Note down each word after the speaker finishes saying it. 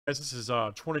Guys, this is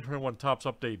 2021 Topps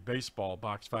Update Baseball,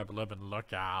 Box 511.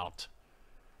 Look out.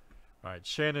 All right,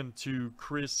 Shannon to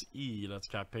Chris E. Let's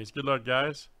cut paste. Good luck,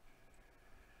 guys.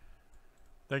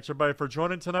 Thanks, everybody, for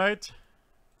joining tonight.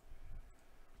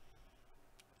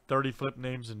 30 flip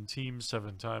names and teams,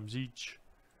 7 times each.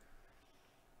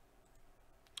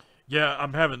 Yeah,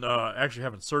 I'm having actually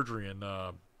having surgery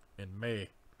in May.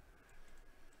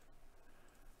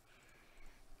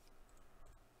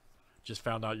 Just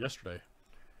found out yesterday.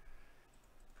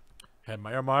 Had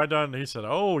my MRI done, and he said,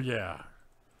 "Oh yeah,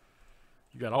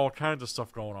 you got all kinds of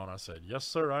stuff going on." I said, "Yes,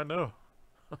 sir, I know."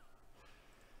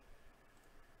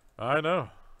 I know.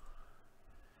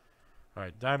 All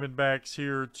right, Diamondbacks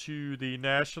here to the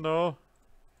National.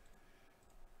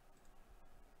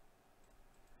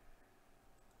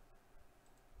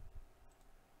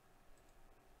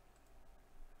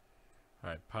 All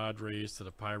right, Padres to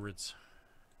the Pirates.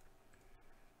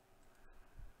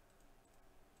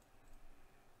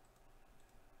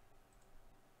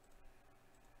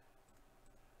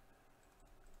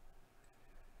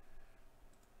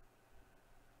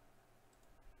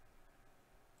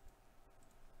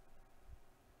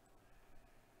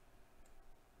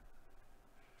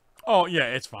 Oh yeah,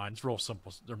 it's fine. It's real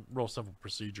simple. Real simple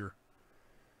procedure.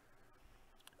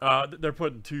 They're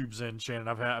putting tubes in, Shannon.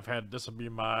 I've had this will be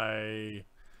my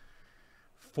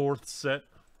 4th set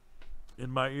in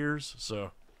my ears,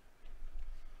 so.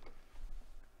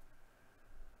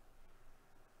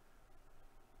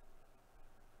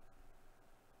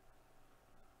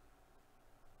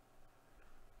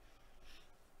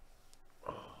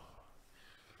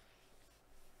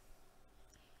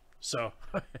 So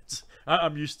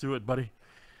I'm used to it, buddy.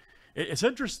 It's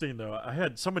interesting though. I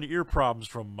had so many ear problems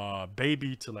from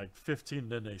baby to like 15,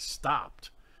 then they stopped.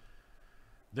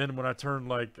 Then when I turned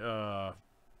like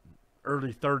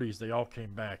early 30s, they all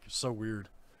came back. It's so weird.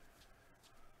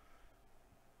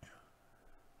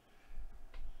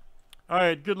 All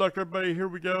right, good luck, everybody. Here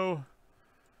we go.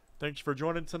 Thanks for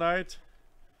joining tonight.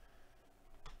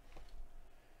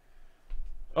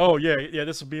 Oh yeah.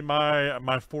 This will be my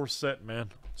 4th set,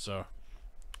 man. So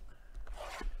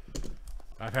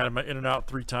I've had them in and out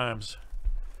 3 times.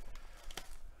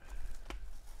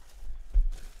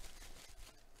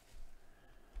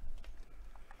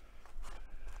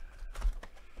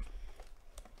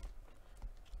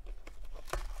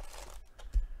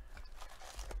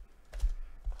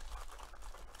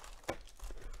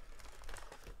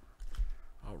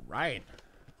 All right.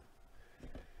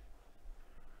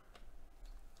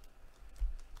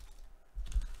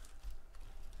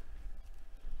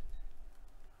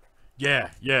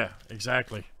 Yeah,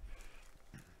 exactly.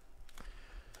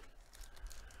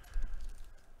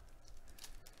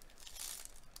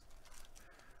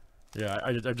 Yeah,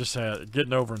 I just had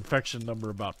getting over infection number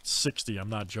about 60. I'm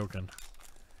not joking.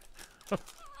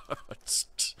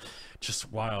 It's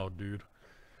just wild, dude.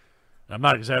 I'm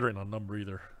not exaggerating on number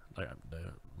either. Like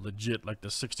legit, like the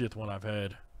 60th one I've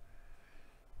had.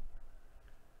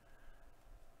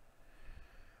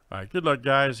 All right, good luck,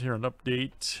 guys. Here an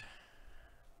update.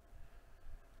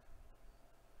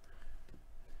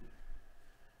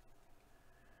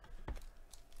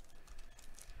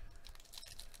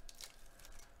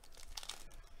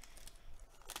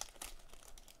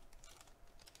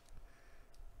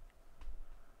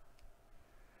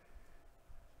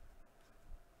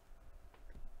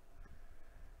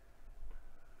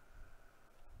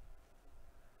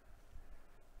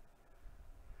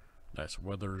 Nice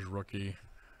Weathers rookie.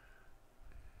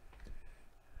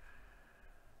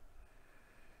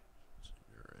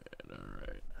 All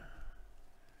right.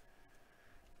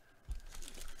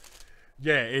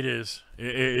 Yeah, it is.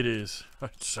 It is.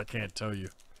 I can't tell you.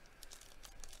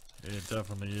 It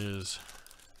definitely is.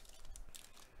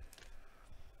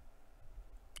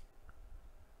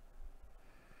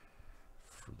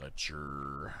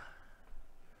 Fletcher.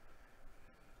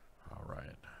 All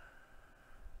right.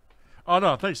 Oh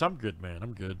no, thanks. I'm good, man.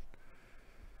 I'm good.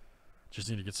 Just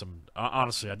need to get some.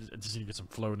 Honestly, I just need to get some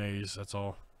Flonase. That's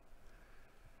all.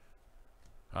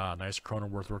 Ah, nice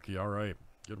Cronenworth rookie. All right,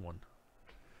 good one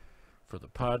for the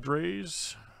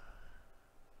Padres.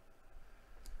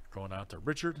 Going out to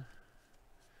Richard.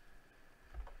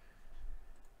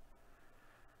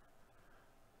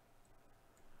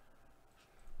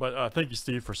 But thank you,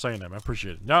 Steve, for saying that. I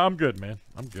appreciate it. No, I'm good, man.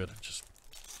 I'm good. Just.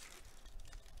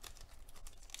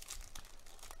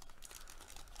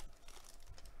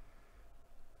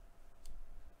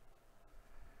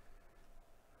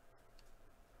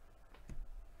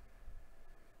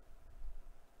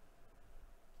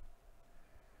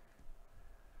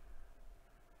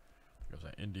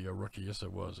 India rookie, yes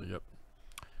it was. Yep.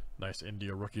 Nice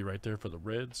India rookie right there for the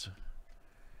Reds.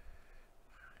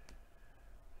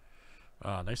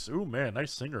 Nice. Ooh, man.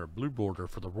 Nice Singer. Blue border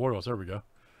for the Royals. There we go.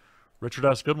 Richard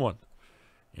S. Good one.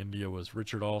 India was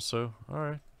Richard also. All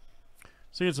right.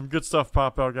 Seeing some good stuff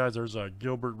pop out, guys. There's a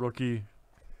Gilbert rookie.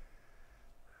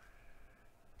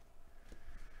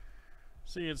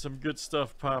 Seeing some good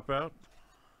stuff pop out.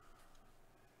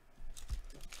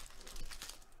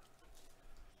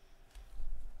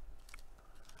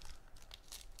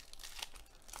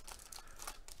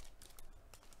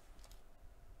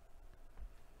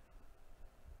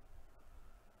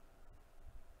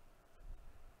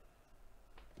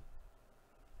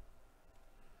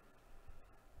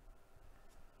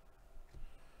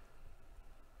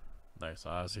 Nice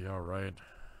Ozzy, all right.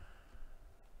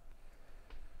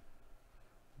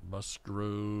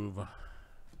 Musgrove.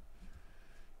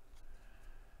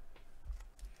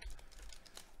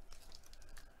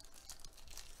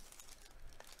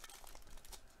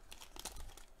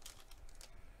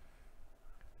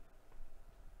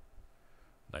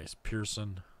 Nice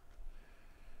Pearson.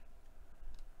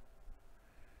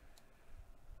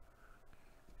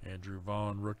 Andrew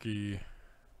Vaughn, rookie.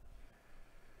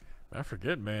 I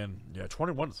forget, man. Yeah,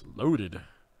 21 is loaded. Okay,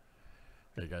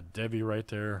 you got Devi right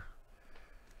there.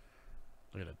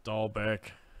 Look at a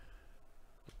Dahlbeck.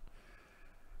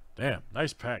 Damn,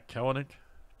 nice pack, Kellenick.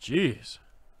 Jeez.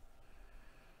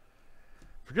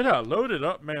 Forget how loaded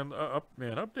up, man.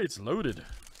 Update's loaded.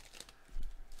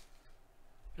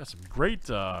 Got some great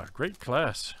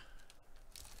class.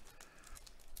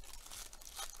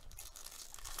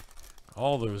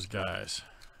 All those guys.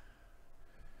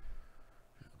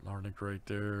 Larnick right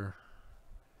there.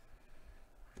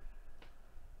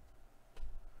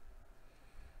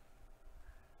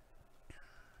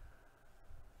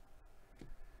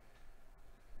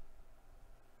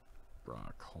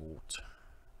 Brock Holt.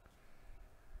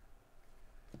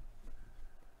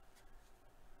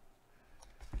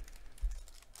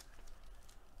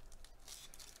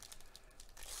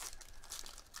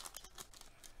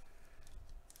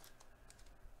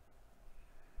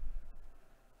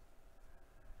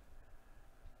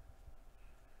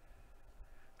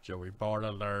 Joey Bart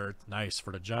alert. Nice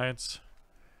for the Giants.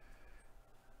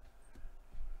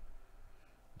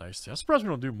 Nice. I'm surprised we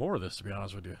don't do more of this, to be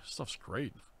honest with you. Stuff's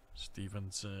great.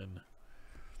 Stevenson.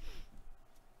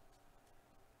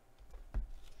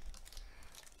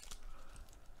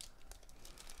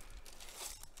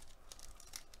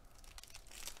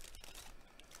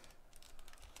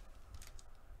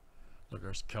 Look,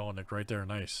 there's Kellenick right there.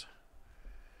 Nice.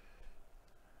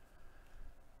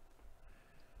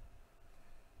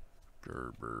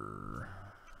 Gerber.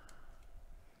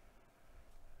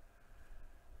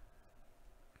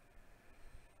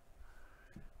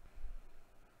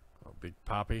 Oh, Big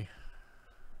Poppy.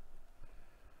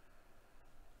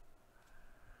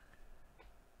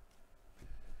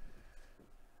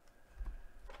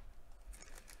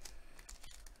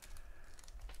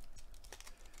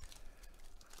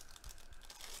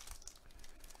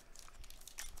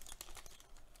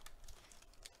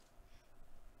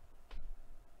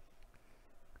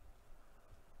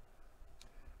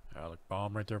 Alec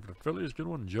Baum right there for the Phillies. Good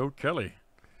one. Joe Kelly.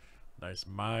 Nice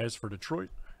Mize for Detroit.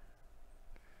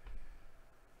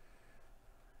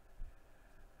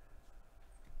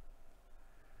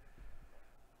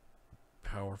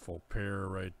 Powerful pair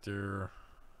right there.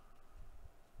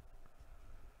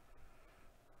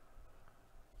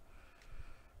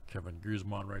 Kevin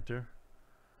Guzman right there.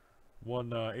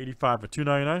 185 for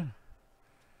 $2.99.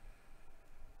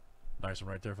 Nice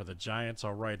one right there for the Giants.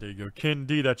 All right, there you go. Ken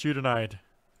D, that's you tonight.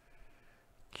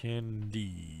 Ken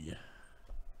D.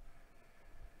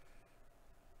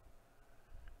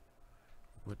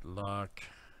 Whitlock.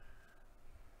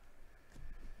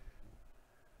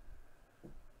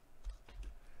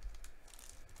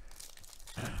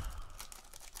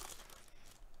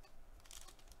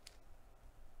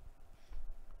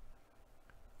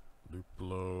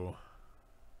 Luplo.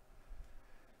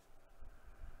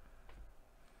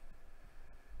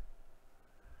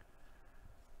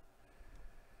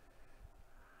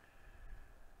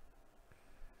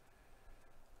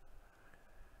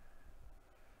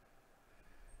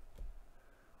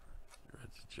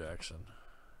 Jackson.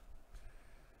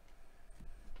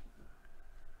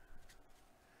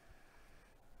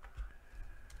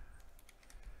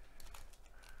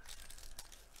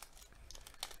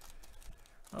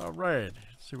 All right,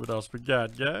 let's see what else we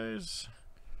got, guys.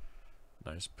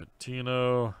 Nice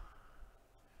Patino.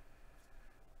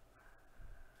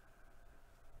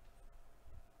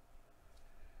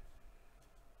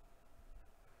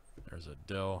 There's a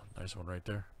Dell. Nice one right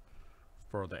there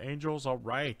for the Angels. All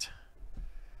right.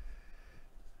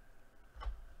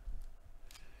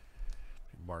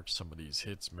 mark some of these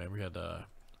hits, man. We had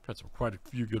quite a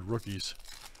few good rookies.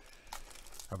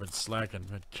 I've been slacking.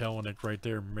 We had Kellenick right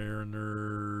there,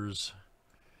 Mariners.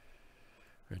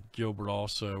 We had Gilbert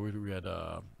also. We had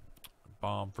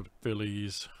Bomb for the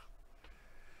Phillies.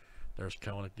 There's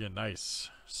Kellenick again. Nice.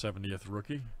 70th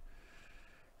rookie.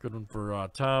 Good one for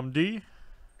Tom D.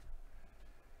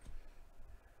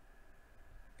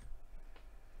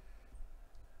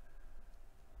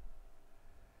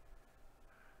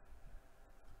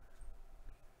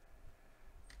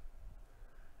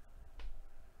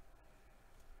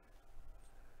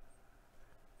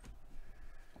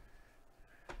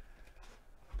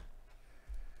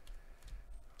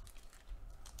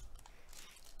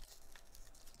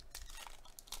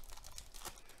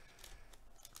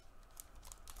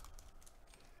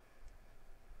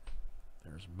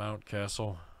 There's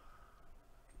Mountcastle.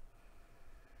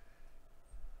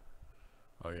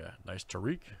 Oh yeah, nice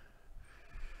Tariq.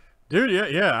 Dude,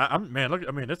 yeah. Man, look.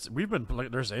 I mean, we've been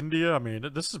like, there's India. I mean,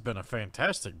 this has been a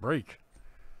fantastic break.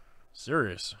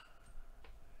 Serious.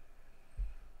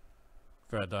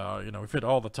 We've had, we've hit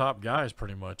all the top guys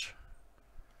pretty much.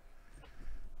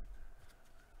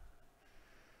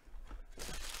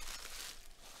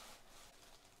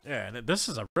 Yeah, and this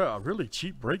is a really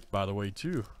cheap break, by the way,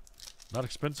 too. Not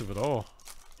expensive at all.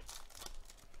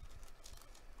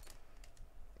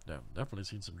 Yeah, definitely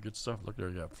seen some good stuff. Look there,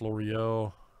 you got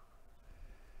Florial.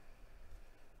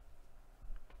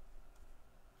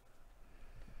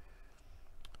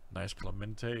 Nice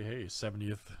Clemente. Hey,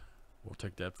 70th. We'll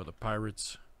take that for the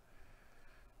Pirates.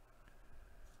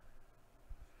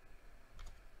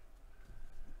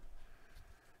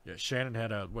 Yeah, Shannon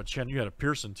had Shannon, you had a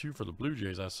Pearson too for the Blue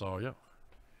Jays, I saw. Yep.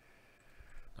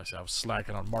 Like I said, I was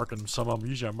slacking on marking some of them.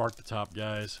 Usually I mark the top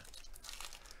guys.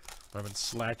 But I've been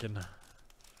slacking.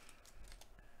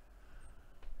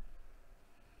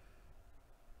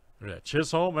 Look at that.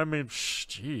 Chisholm. I mean,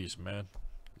 jeez, man.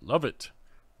 Love it.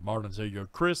 Marlins, there you go.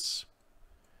 Chris.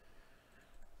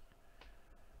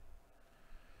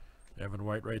 Evan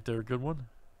White right there. Good one.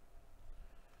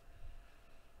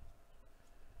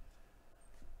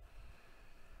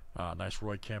 Nice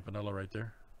Roy Campanella right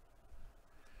there.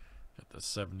 Got the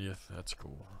 70th. That's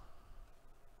cool.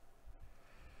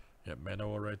 Yeah,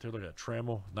 Manoa right there. Look at that.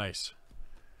 Trammell. Nice.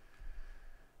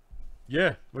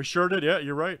 Yeah, we sure did. Yeah,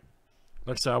 you're right.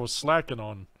 Like I said, I was slacking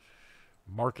on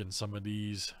marking some of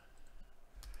these.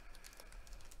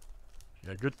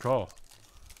 Yeah, good call.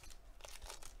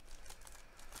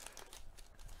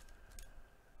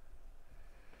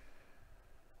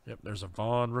 Yep, there's a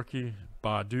Vaughn rookie.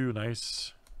 Badu,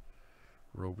 nice.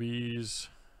 Ruiz.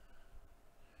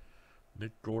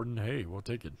 Nick Gordon. Hey, we'll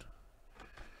take it.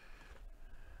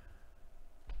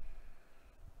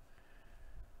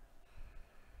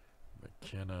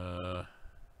 McKenna.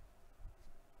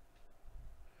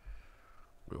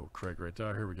 Will Craig right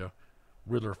there. Here we go.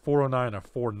 Riddler 409 of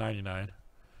 499.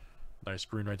 Nice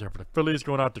green right there for the Phillies.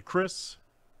 Going out to Chris.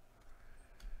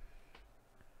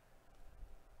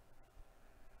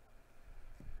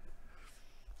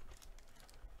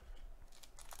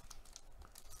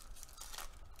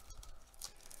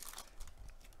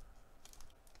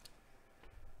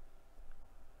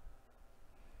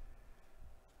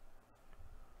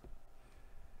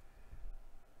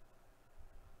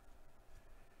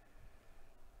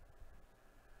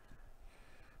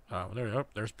 There you go.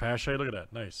 There's Pache. Look at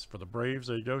that. Nice. For the Braves.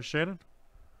 There you go, Shannon.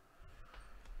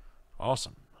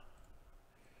 Awesome.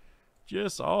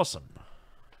 Just awesome.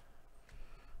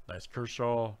 Nice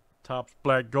Kershaw. Topps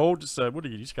black gold. Just what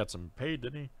did he just got some paid,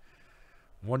 didn't he?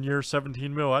 1 year,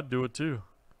 17 mil. I'd do it too.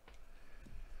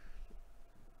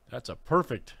 That's a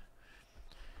perfect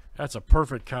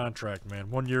contract,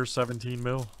 man. 1 year, 17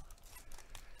 mil.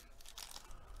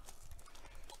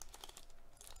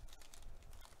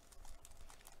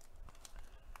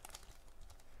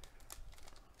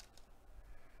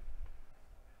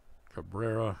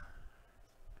 Cabrera.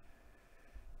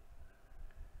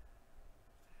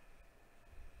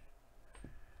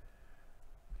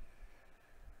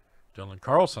 Dylan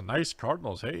Carlson. Nice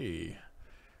Cardinals. Hey.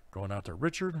 Going out to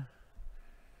Richard.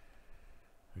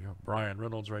 We got Brian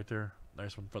Reynolds right there.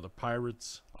 Nice one for the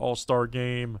Pirates. All-Star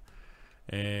game.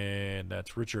 And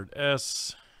that's Richard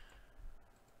S.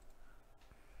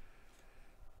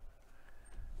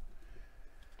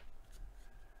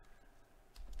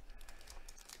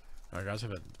 Alright guys,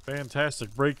 have a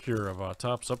fantastic break here of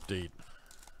Topps Update.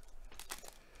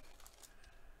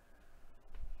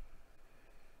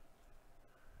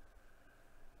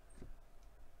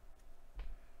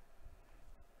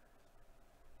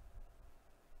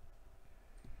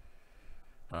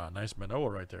 Nice Manoa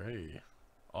right there. Hey,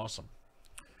 awesome.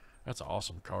 That's an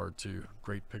awesome card, too.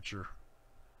 Great picture.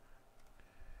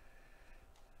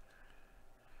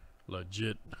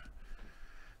 Legit.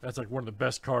 That's like one of the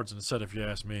best cards in the set, if you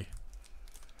ask me.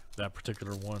 That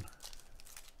particular one.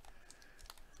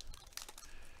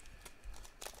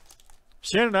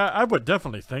 Shannon, I would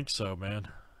definitely think so, man.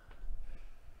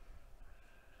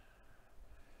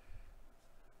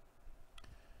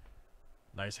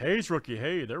 Nice Hayes rookie.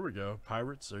 Hey, there we go.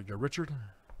 Pirates. There you go, Richard.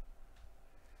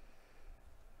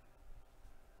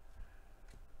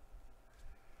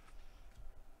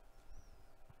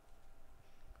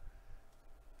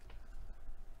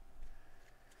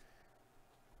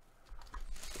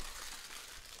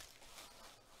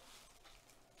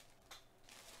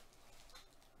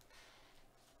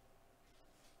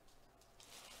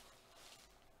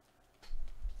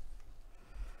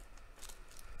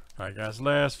 Alright guys,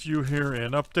 last few here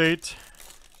in update.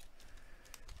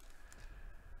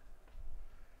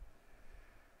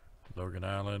 Logan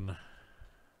Allen.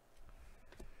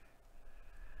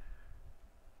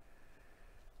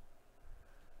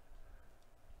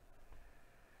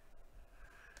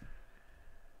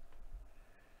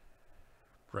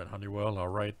 Brett Honeywell,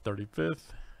 alright,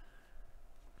 35th.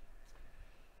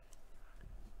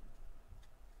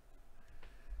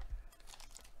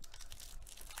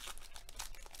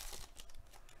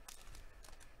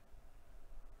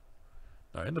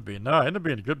 End up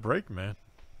being a good break, man.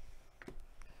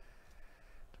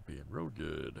 Being real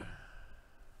good.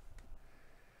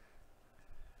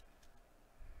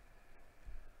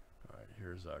 All right,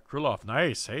 here's Krylov.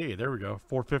 Nice. Hey, there we go.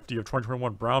 450 of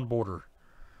 2021 brown border.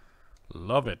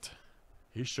 Love it.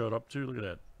 He showed up too. Look at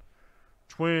that.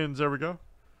 Twins. There we go.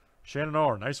 Shannon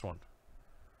R. Nice one.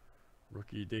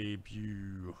 Rookie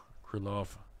debut.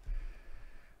 Krylov.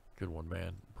 Good one,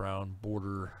 man. Brown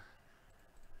border.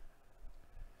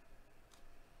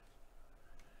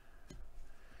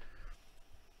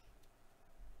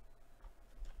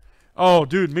 Oh,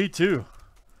 dude, me too.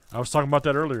 I was talking about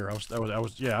that earlier.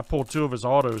 Yeah, I pulled 2 of his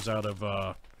autos out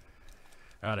of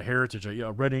Heritage.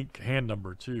 Yeah, red ink hand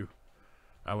number too.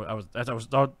 I was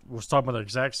talking about the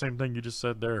exact same thing you just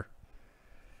said there.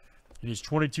 He needs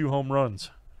 22 home runs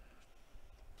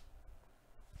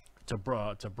to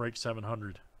break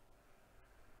 700.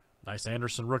 Nice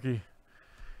Anderson rookie.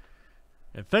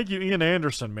 And thank you, Ian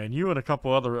Anderson, man. You and a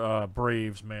couple other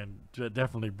Braves, man,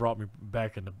 definitely brought me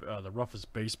back in the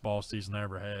roughest baseball season I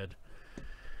ever had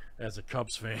as a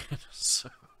Cubs fan. So,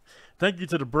 thank you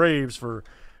to the Braves for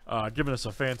giving us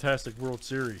a fantastic World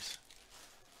Series.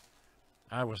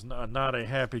 I was not a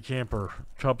happy camper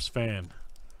Cubs fan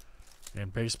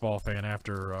and baseball fan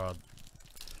after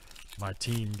my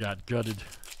team got gutted.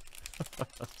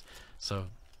 So,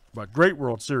 but great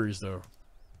World Series, though.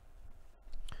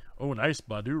 Oh, nice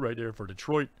Badu right there for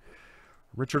Detroit.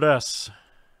 Richard S.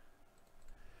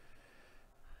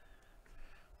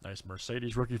 Nice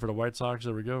Mercedes rookie for the White Sox.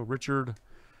 There we go. Richard,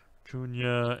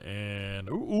 Cunha, and...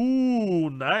 Ooh,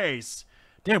 nice.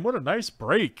 Damn, what a nice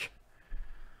break.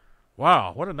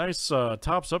 Wow, what a nice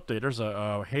Topps update. There's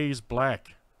a Hayes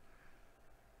Black.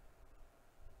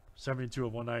 72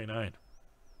 of 199.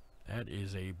 That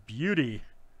is a beauty.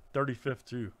 35th,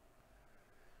 too.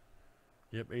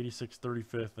 Yep, 86,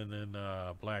 35th, and then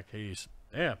Black Hayes.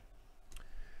 Yeah.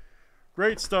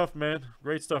 Great stuff, man.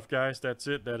 Great stuff, guys. That's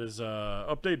it. That is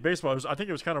Update Baseball. I think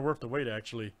it was kind of worth the wait,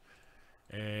 actually.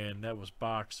 And that was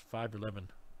box 511.